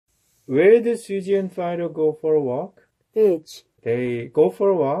Where do Susie and Fido go for a walk? Beach. They go for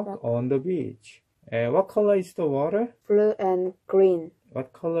a walk on the beach. And what color is the water? Blue and green.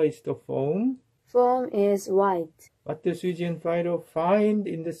 What color is the foam? Foam is white. What do Susie and Fido find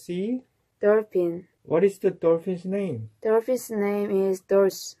in the sea? Dolphin. What is the dolphin's name? Dolphin's name is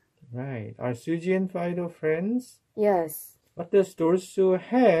Dorsu. Right. Are Susie and Fido friends? Yes. What does Dorsu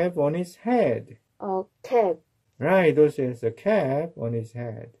have on his head? A cap. Right, Dorsu has a cap on his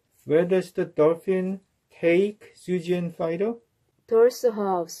head. Where does the dolphin take Susie and Fido? Dorsu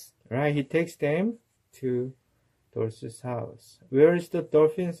house. Right, he takes them to Dorsu's house. Where is the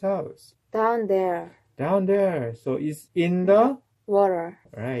dolphin's house? Down there. Down there. So it's in the water.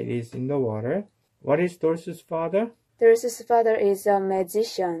 Right, it's in the water. What is Dorsu's father? Dorsu's father is a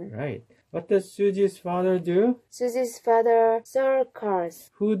magician. Right. What does Susie's father do? Susie's father sells cars.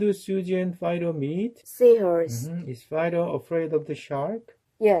 Who do Susie and Fido meet? Seahorse. Is Fido afraid of the shark?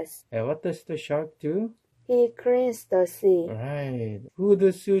 Yes. And what does the shark do? He cleans the sea. Right. Who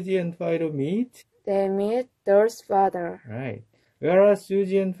do Susie and Fido meet? They meet Dorsu's father. Right. Where are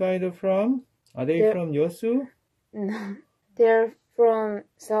Susie and Fido from? Are they from Yosu? No, they're from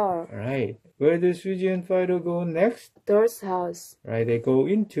Seoul. Right. Where do Susie and Fido go next? Dorsu's house. Right, they go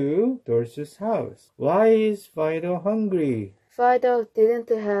into Dorsu's house. Why is Fido hungry? Fido didn't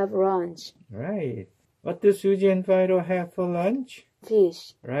have lunch. Right. What do Susie and Fido have for lunch?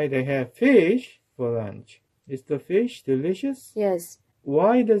 Fish. Right, they have fish for lunch. Is the fish delicious? Yes.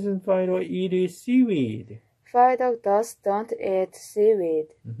 Why doesn't Fido eat his seaweed? Fido dogs don't eat seaweed.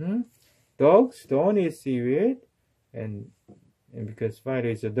 Dogs don't eat seaweed, and because Fido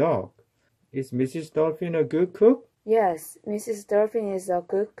is a dog. Is Mrs. Dolphin a good cook? Yes, Mrs. Dolphin is a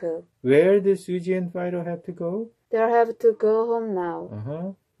good cook. Where do Susie and Fido have to go? They have to go home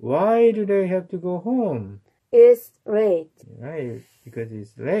now. Why do they have to go home? It's late. Right, because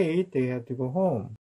it's late, they have to go home.